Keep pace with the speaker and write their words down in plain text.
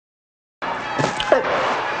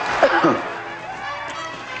Coming.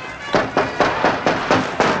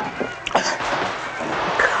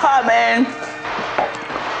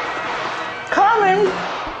 Coming.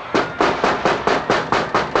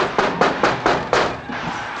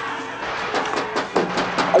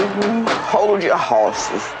 Oh, hold your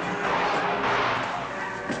horses.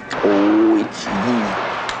 Oh, it's you.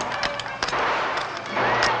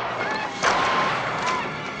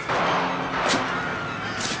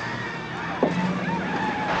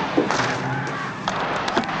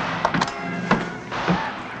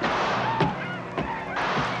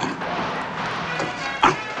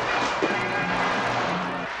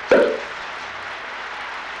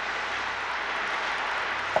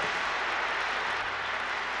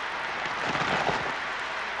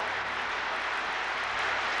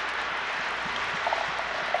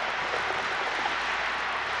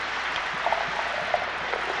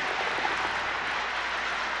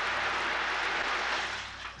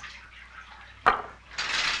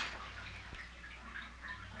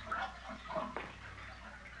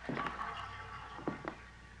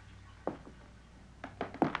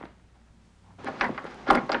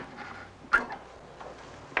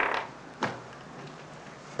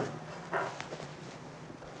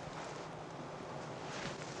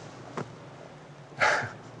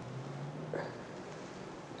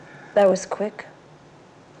 That was quick.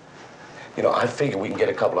 You know, I figure we can get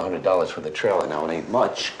a couple of $100 for the trailer now. It ain't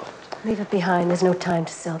much, but... Leave it behind. There's no time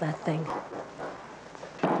to sell that thing.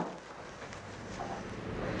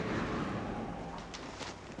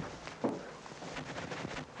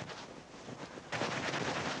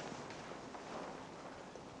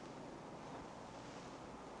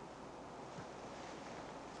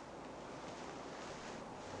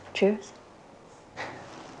 Cheers.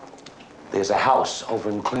 There's a house over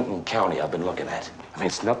in Clinton County I've been looking at. I mean,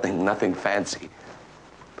 it's nothing fancy,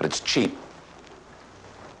 but it's cheap.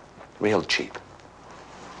 Real cheap.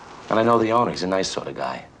 And I know the owner. He's a nice sort of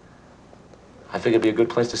guy. I figure it'd be a good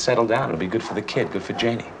place to settle down. It'll be good for the kid, good for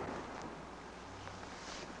Janie.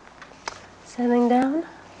 Settling down?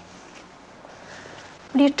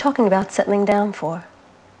 What are you talking about settling down for?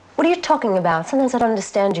 What are you talking about? Sometimes I don't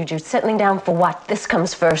understand you, Jude. Settling down for what? This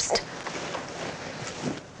comes first.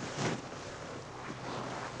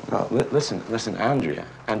 No, listen, Andrea.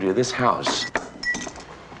 Andrea, this house.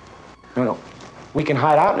 No, we can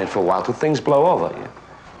hide out in it for a while till things blow over. Yeah?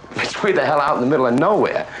 It's way the hell out in the middle of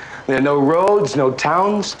nowhere. There are no roads, no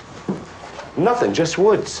towns, nothing, just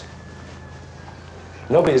woods.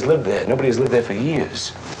 Nobody's lived there. Nobody has lived there for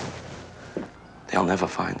years. They'll never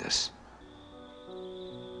find us.